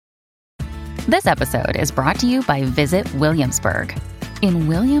This episode is brought to you by Visit Williamsburg. In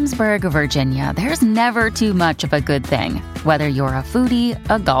Williamsburg, Virginia, there's never too much of a good thing. Whether you're a foodie,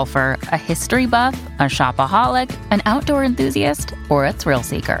 a golfer, a history buff, a shopaholic, an outdoor enthusiast, or a thrill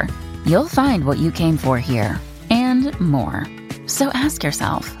seeker, you'll find what you came for here and more. So ask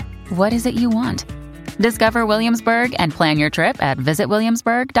yourself, what is it you want? Discover Williamsburg and plan your trip at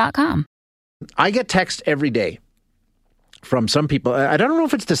visitwilliamsburg.com. I get text every day from some people. I don't know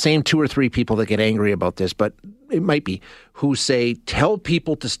if it's the same 2 or 3 people that get angry about this, but it might be, who say, tell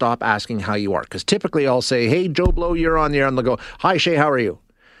people to stop asking how you are. Because typically I'll say, hey, Joe Blow, you're on the air. And they'll go, hi, Shay, how are you?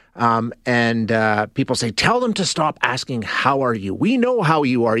 And people say, tell them to stop asking, how are you? We know how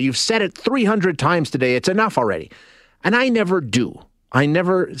you are. You've said it 300 times today. It's enough already. And I never do. I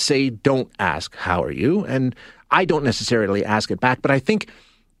never say, don't ask, how are you? And I don't necessarily ask it back. But I think,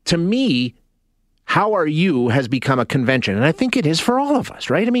 to me, how are you has become a convention. And I think it is for all of us,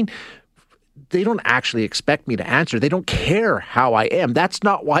 right? I mean, they don't actually expect me to answer. They don't care how I am. That's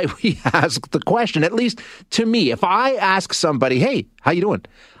not why we ask the question. At least to me, if I ask somebody, hey, how you doing?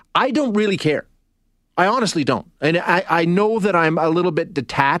 I don't really care. I honestly don't. And I know that I'm a little bit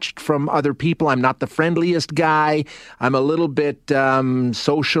detached from other people. I'm not the friendliest guy. I'm a little bit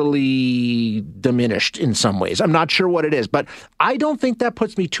socially diminished in some ways. I'm not sure what it is, but I don't think that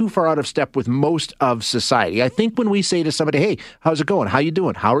puts me too far out of step with most of society. I think when we say to somebody, hey, how's it going? How you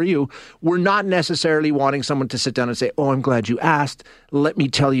doing? How are you? We're not necessarily wanting someone to sit down and say, oh, I'm glad you asked. Let me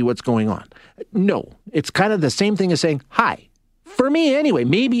tell you what's going on. No, it's kind of the same thing as saying, hi. For me anyway,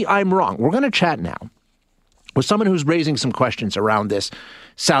 maybe I'm wrong. We're going to chat now with someone who's raising some questions around this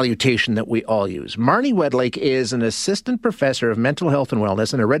salutation that we all use. Marnie Wedlake is an assistant professor of mental health and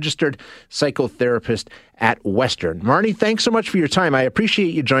wellness and a registered psychotherapist at Western. Marnie, thanks so much for your time. I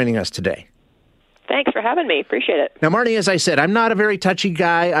appreciate you joining us today. Thanks for having me. Appreciate it. Now, Marnie, as I said, I'm not a very touchy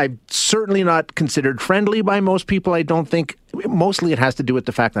guy. I'm certainly not considered friendly by most people. I don't think, mostly it has to do with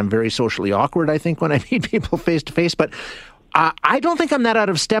the fact I'm very socially awkward, I think, when I meet people face to face. But I don't think I'm that out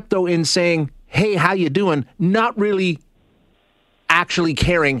of step, though, in saying, hey, how you doing? Not really actually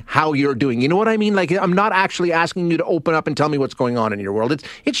caring how you're doing. You know what I mean? Like, I'm not actually asking you to open up and tell me what's going on in your world.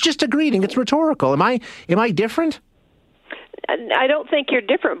 It's just a greeting. It's rhetorical. Am I different? I don't think you're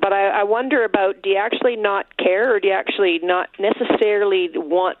different, but I wonder about, do you actually not care, or do you actually not necessarily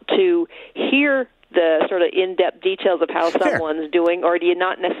want to hear the sort of in-depth details of how someone's doing, or do you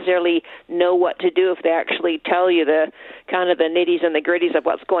not necessarily know what to do if they actually tell you the kind of the nitties and the gritties of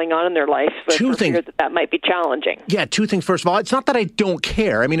what's going on in their life? Two things. That might be challenging. Yeah, 2 things. First of all, it's not that I don't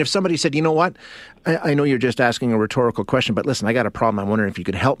care. I mean, if somebody said, you know what, I know you're just asking a rhetorical question, but listen, I got a problem. I'm wondering if you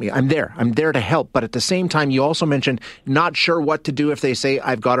could help me. I'm there. I'm there to help. But at the same time, you also mentioned not sure what to do if they say,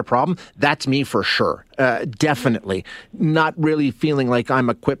 I've got a problem. That's me for sure. Definitely. Not really feeling like I'm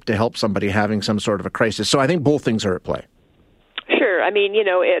equipped to help somebody having some sort of a crisis. So I think both things are at play. Sure. I mean,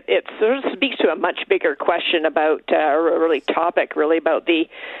 it sort of speaks to a much bigger question about, about the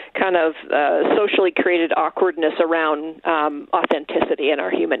kind of socially created awkwardness around authenticity in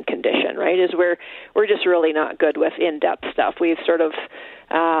our human condition, right? Is we're just really not good with in-depth stuff. We've sort of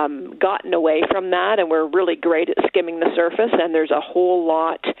gotten away from that, and we're really great at skimming the surface, and there's a whole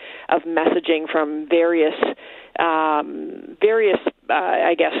lot of messaging from various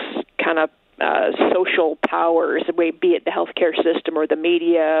I guess, kind of social powers, be it the healthcare system or the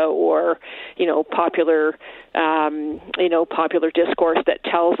media or, popular discourse that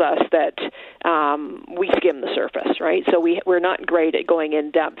tells us that we skim the surface, right? So we're not great at going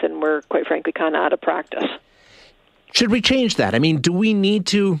in depth, and we're, quite frankly, kind of out of practice. Should we change that? I mean, do we need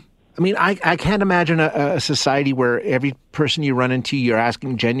to? I mean, I can't imagine a society where every person you run into, you're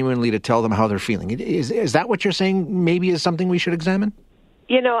asking genuinely to tell them how they're feeling. Is that what you're saying maybe is something we should examine?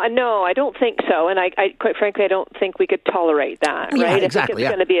 No, I don't think so. And I quite frankly, I don't think we could tolerate that, right? Yeah, exactly, I think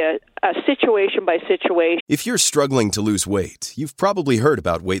it's going to be a situation by situation. If you're struggling to lose weight, you've probably heard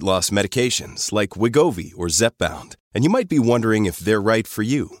about weight loss medications like Wegovy or Zepbound, and you might be wondering if they're right for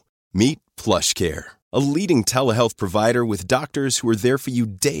you. Meet PlushCare, a leading telehealth provider with doctors who are there for you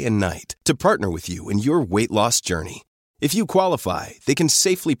day and night to partner with you in your weight loss journey. If you qualify, they can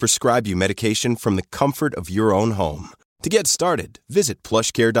safely prescribe you medication from the comfort of your own home. To get started, visit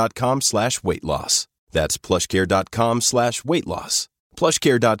plushcare.com/weightloss. That's plushcare.com/weightloss.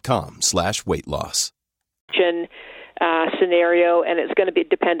 plushcare.com/weightloss. Scenario, and it's going to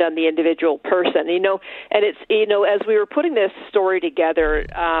depend on the individual person, and it's, as we were putting this story together,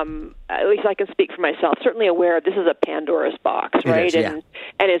 at least I can speak for myself, certainly aware this is a Pandora's box, right? It is, yeah.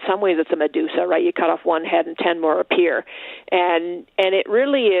 And in some ways it's a Medusa, right? You cut off one head and 10 more appear. And it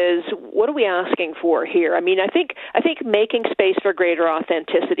really is, what are we asking for here? I mean, I think making space for greater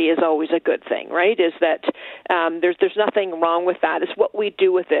authenticity is always a good thing, right? Is that there's nothing wrong with that. It's what we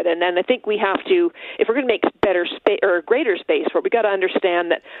do with it. And then I think we have to, if we're going to make better space or greater space for it, we got to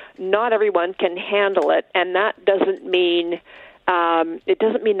understand that not everyone can handle it, and that doesn't mean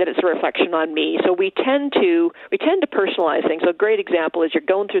that it's a reflection on me. So we tend to personalize things. So a great example is you're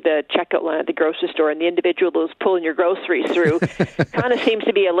going through the checkout line at the grocery store, and the individual who's pulling your groceries through kind of seems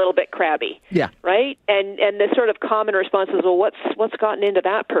to be a little bit crabby. Yeah. Right? And the sort of common response is, well, what's gotten into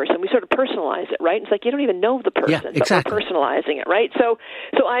that person? We sort of personalize it, right? It's like you don't even know the person, exactly. But we're personalizing it, right? So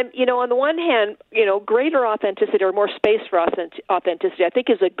I'm, on the one hand, greater authenticity or more space for authenticity, I think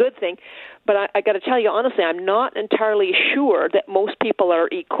is a good thing. But I got to tell you honestly, I'm not entirely sure that most people are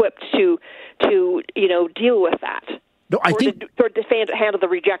equipped to deal with that. No, I think to handle the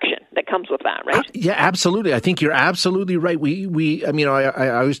rejection that comes with that, right? Yeah, absolutely. I think you're absolutely right. I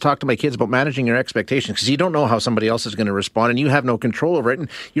always talk to my kids about managing your expectations because you don't know how somebody else is going to respond, and you have no control over it. And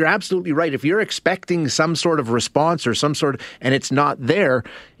you're absolutely right. If you're expecting some sort of response or and it's not there,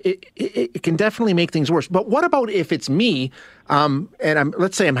 it can definitely make things worse. But what about if it's me? And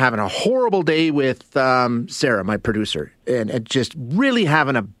let's say I'm having a horrible day with Sarah, my producer, and just really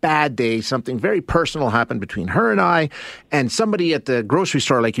having a bad day. Something very personal happened between her and I, and somebody at the grocery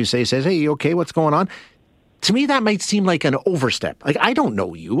store, like you say, says, "Hey, you okay? What's going on?" To me, that might seem like an overstep. Like, I don't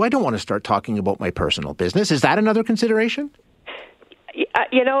know you. I don't want to start talking about my personal business. Is that another consideration?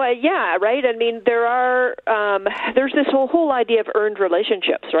 Yeah, right. I mean, there's this whole idea of earned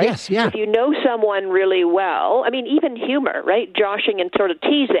relationships, right? Yes, yeah. If you know someone really well, I mean, even humor, right? Joshing and sort of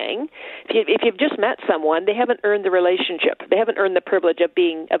teasing. If you've just met someone, they haven't earned the relationship. They haven't earned the privilege of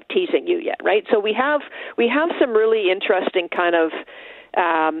teasing you yet, right? So we have some really interesting kind of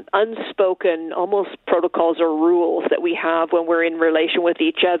unspoken almost protocols or rules that we have when we're in relation with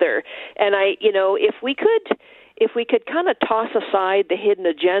each other. And if we could kind of toss aside the hidden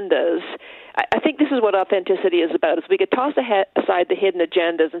agendas, I think this is what authenticity is about, is we could toss aside the hidden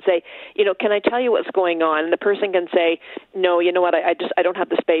agendas and say, can I tell you what's going on? And the person can say, no, you know what, I don't have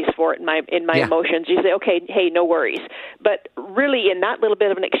the space for it in my emotions. You say, okay, hey, no worries. But really in that little bit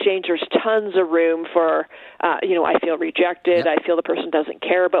of an exchange, there's tons of room for, I feel rejected, I feel the person doesn't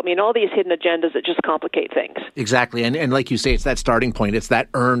care about me, and all these hidden agendas that just complicate things. Exactly. And like you say, it's that starting point. It's that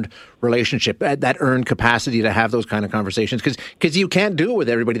earned relationship, that earned capacity to have those kind of conversations, because you can't do it with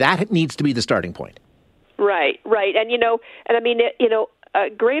everybody. That needs to be the starting point. Right. And I mean,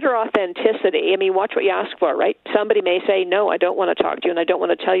 greater authenticity, I mean, watch what you ask for, right? Somebody may say, no, I don't want to talk to you, and I don't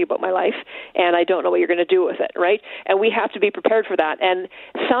want to tell you about my life, and I don't know what you're going to do with it, right? And we have to be prepared for that. And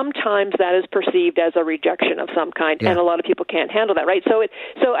sometimes that is perceived as a rejection of some kind, and a lot of people can't handle that, right? So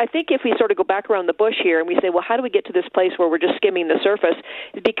I think if we sort of go back around the bush here and we say, well, how do we get to this place where we're just skimming the surface?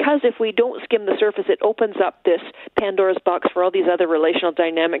 Because if we don't skim the surface, it opens up this Pandora's box for all these other relational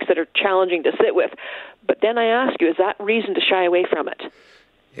dynamics that are challenging to sit with. But then I ask you, is that reason to shy away from it?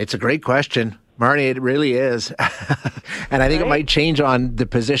 It's a great question, Marnie. It really is. And I think it might change on the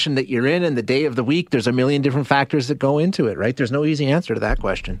position that you're in and the day of the week. There's a million different factors that go into it, right? There's no easy answer to that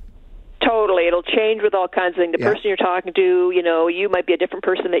question. Totally. It'll change with all kinds of things. The person you're talking to, you might be a different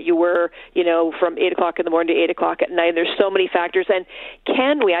person that you were, from 8 o'clock in the morning to 8 o'clock at night. There's so many factors. And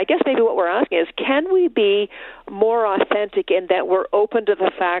I guess maybe what we're asking is, can we be more authentic in that we're open to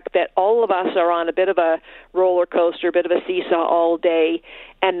the fact that all of us are on a bit of a roller coaster, a bit of a seesaw all day,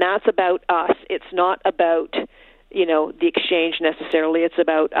 and that's about us. It's not about, the exchange necessarily. It's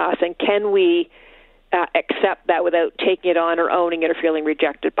about us. And can we accept that without taking it on or owning it or feeling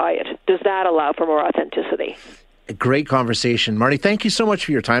rejected by it? Does that allow for more authenticity? A great conversation. Marnie, thank you so much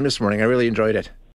for your time this morning. I really enjoyed it.